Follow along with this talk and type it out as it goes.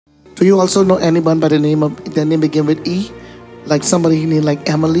Do you also know anyone by the name of, their name begin with E? Like somebody named like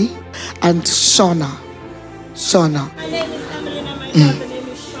Emily and Shauna. Shauna. My name is Emily and my daughter's name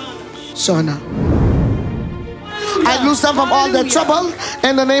is Shauna. Shauna. I loose them from all their trouble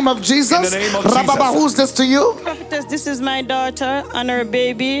in the name of Jesus. In the name of Jesus. Who's this to you? Prophetess, this is my daughter and her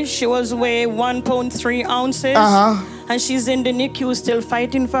baby. She was weigh 1 pound 3 ounces. And she's in the NICU still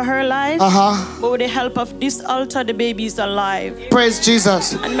fighting for her life. But with the help of this altar, the baby is alive. Praise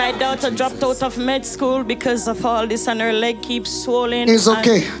Jesus. And my daughter dropped out of med school because of all this and her leg keeps swollen. It's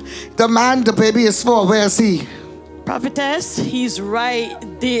okay. The man the baby is for, where is he? Prophetess, he's right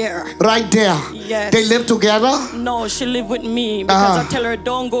there. Right there? Yes. They live together? No, she live with me because I tell her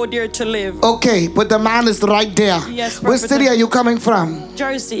don't go there to live. Okay, but the man is right there. Yes, Which city are you coming from?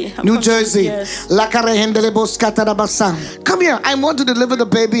 Jersey. New Jersey. Yes. Come here. I want to deliver the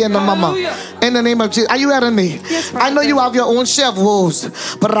baby and the mama. In the name of Jesus. Are you hearing me? Yes, I know you have your own share of woes,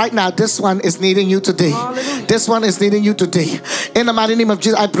 but right now this one is needing you today. Hallelujah. This one is needing you today. In the mighty name of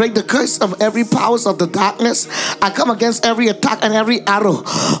Jesus, I break the curse of every powers of the darkness. I come against every attack and every arrow.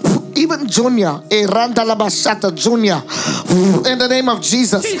 Even Junior, Junior, in the name of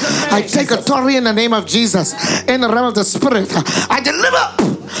Jesus, I take authority in the name of Jesus. In the realm of the spirit, I deliver.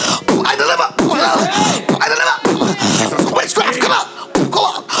 I deliver. I deliver. Witchcraft, come out. Go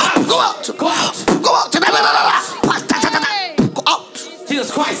out. Go out. Go out. Go out. Go out.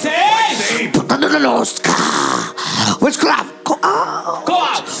 Jesus Christ, save! Witchcraft, go out. Go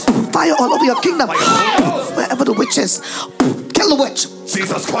out! Fire all over your kingdom. Wherever the witch is, kill the witch.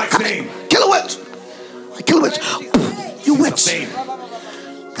 Jesus Christ's name. Kill a witch. I kill a witch. You witch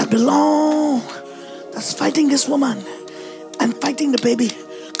that belong, that's fighting this woman and fighting the baby.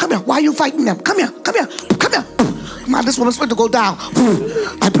 Come here. Why are you fighting them? Come here. Come here. Come here. Man, this woman's supposed to go down.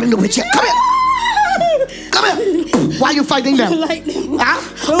 I bring the witch here. Come here. Come here. Why are you fighting them? I don't like them. Huh?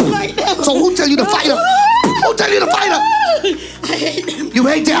 I don't like them. So who tell you to fight them? Who tell you to fight them? I hate them. You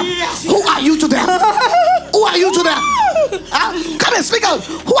hate them? Yes. Who are you to them? Who are you to them? Huh? Come here, speak out.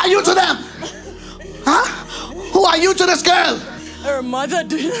 Who are you to them? Huh? Who are you to this girl? Her mother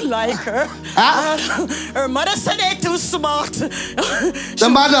didn't like her. Huh? Her mother said they're too smart. The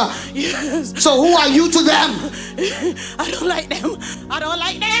mother? Yes. So who are you to them? I don't like them. I don't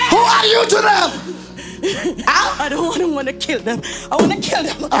like them. Who are you to them? Huh? I don't want to kill them. I want to kill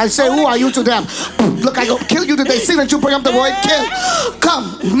them. I say, who are you to them? Look, I go kill you today. See that you bring up the word kill.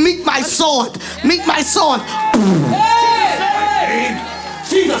 Come, meet my sword. Meet my sword.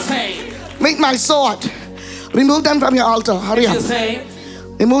 Jesus' name. Meet my sword. Remove them from your altar. Hurry up. Jesus' name.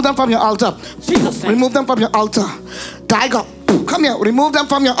 Remove them from your altar. Jesus' name. Remove them from your altar. Tiger, come here. Remove them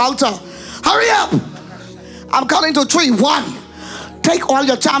from your altar. Hurry up. I'm counting to 3. 1. Take all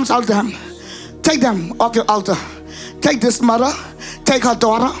your charms out of them. Take them off your altar. Take this mother. Take her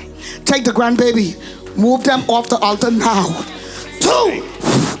daughter. Take the grandbaby. Move them off the altar now. 2.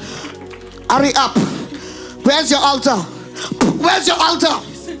 Hurry up. Where's your altar? Where's your altar?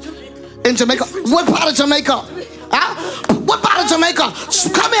 In Jamaica. What part of Jamaica? Huh? What part of Jamaica?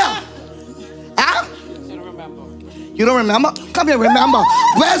 Come here. Huh? You don't remember? Come here, remember.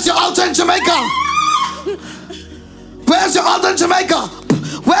 Where's your altar in Jamaica? Where's your altar in Jamaica?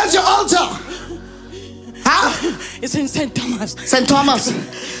 Where's your altar? Huh? It's in St. Thomas. St. Thomas.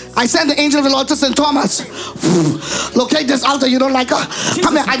 I send the angel of the Lord to St. Thomas. Locate this altar. You don't like her?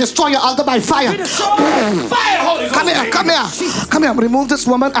 Come here. I destroy your altar by fire. Fire, Holy Ghost. Come here. Come here. Come here. Remove this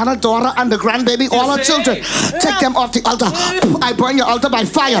woman and her daughter and the grandbaby, all her children. Take them off the altar. I burn your altar by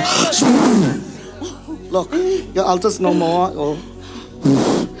fire. Look, your altar's no more. Oh.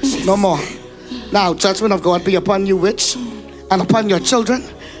 No more. Now, judgment of God be upon you, witch, and upon your children,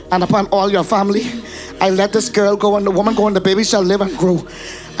 and upon all your family. I let this girl go, and the woman go, and the baby shall live and grow.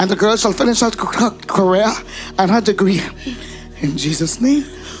 And the girl shall finish her career and her degree. In Jesus' name.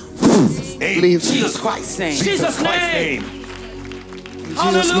 Leave. Jesus Christ's name. Jesus' name.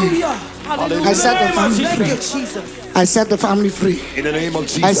 Hallelujah. Hallelujah. I set the family Thank free. you, Jesus. I set the family free. In the name of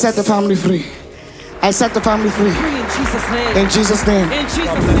Jesus. I set the family free. I set the family free. In Jesus' name. In Jesus' name. In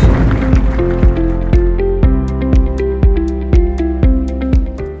Jesus' name.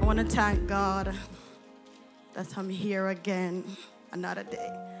 I want to thank God that I'm here again another day.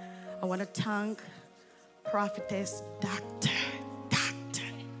 I want to thank Prophetess Dr.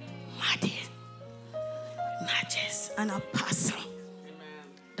 Mattie Nottage, an apostle,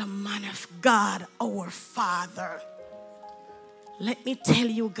 the man of God, our Father. Let me tell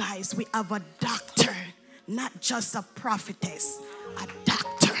you guys, we have a doctor, not just a prophetess, a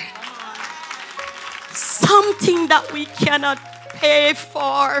doctor. Something that we cannot pay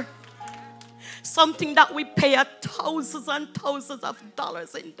for. Something that we pay thousands and thousands of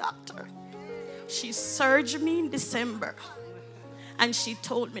dollars in doctor. She surged me in December. And she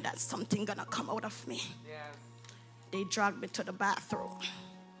told me that something gonna come out of me. They dragged me to the bathroom.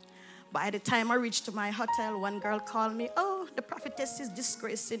 By the time I reached to my hotel, one girl called me, oh, the prophetess is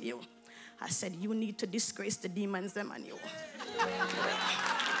disgracing you. I said, you need to disgrace the demons them and you.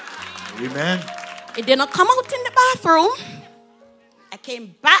 Amen. It didn't come out in the bathroom. I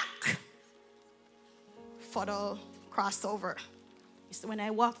came back for the crossover. You see, when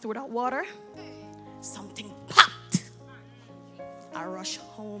I walked through that water, something popped. I rushed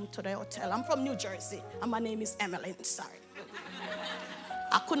home to the hotel. I'm from New Jersey, and my name is Emily. Sorry.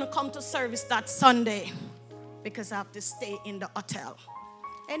 I couldn't come to service that Sunday because I have to stay in the hotel.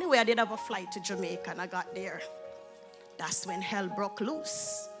 Anyway, I did have a flight to Jamaica, and I got there. That's when hell broke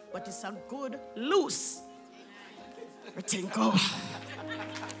loose. But it's a good loose. Everything go.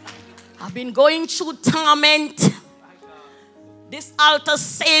 I've been going through torment. This altar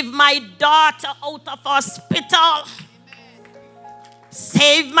saved my daughter out of hospital.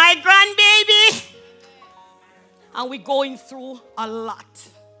 Saved my grandbaby. And we're going through a lot.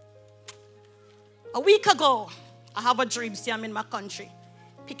 A week ago, I have a dream. See, I'm in my country,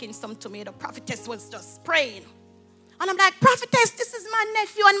 picking some tomato. Prophetess was just praying. And I'm like, Prophetess, this is my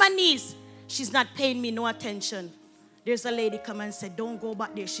nephew and my niece. She's not paying me no attention. There's a lady come and said, don't go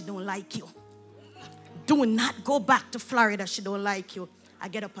back there. She don't like you. Do not go back to Florida. She don't like you. I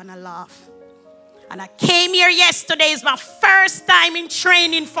get up and I laugh. And I came here yesterday. It's my first time in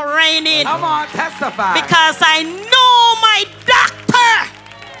training for reigning. Come on, testify. Because I know my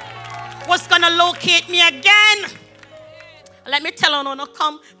doctor was going to locate me again. Let me tell her, no,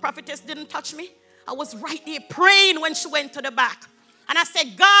 come. Prophetess didn't touch me. I was right there praying when she went to the back. And I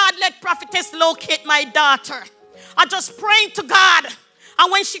said, God, let Prophetess locate my daughter. I just prayed to God.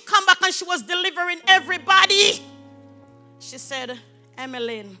 And when she come back and she was delivering everybody, she said,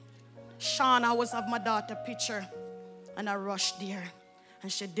 Emmeline, Shauna was of my daughter picture. And I rushed there.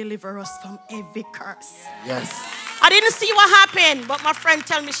 And she delivered us from every curse. Yes. I didn't see what happened, but my friend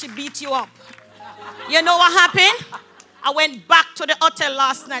told me she beat you up. You know what happened? I went back to the hotel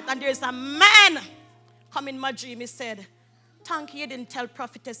last night and there's a man come in my dream. He said, thank you didn't tell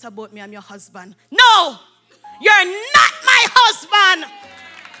Prophetess about me. I'm your husband. No, you're not my husband.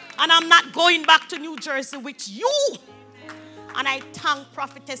 And I'm not going back to New Jersey with you. And I thank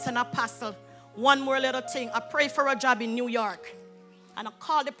Prophetess and Apostle. One more little thing. I prayed for a job in New York. And I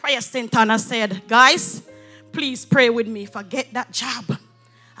called the prayer center and I said, guys, please pray with me. If I get that job,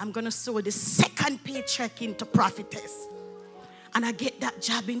 I'm going to sow the second paycheck into Prophetess. And I get that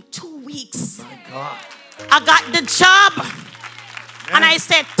job in 2 weeks. My God. I got the job. Man. And I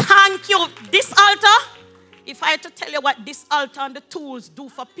said, thank you. This altar, if I had to tell you what this altar and the tools do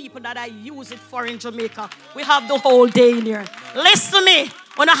for people that I use it for in Jamaica, we have the whole day in here. Listen to me.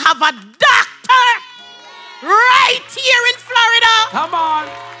 When I have a doctor right here in Florida. Come on.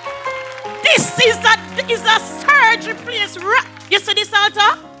 This is a surgery place. You see this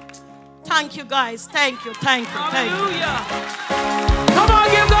altar? Thank you, guys. Thank you, thank you, thank you. Hallelujah. Come on,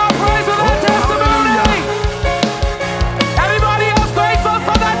 give God praise for that testimony.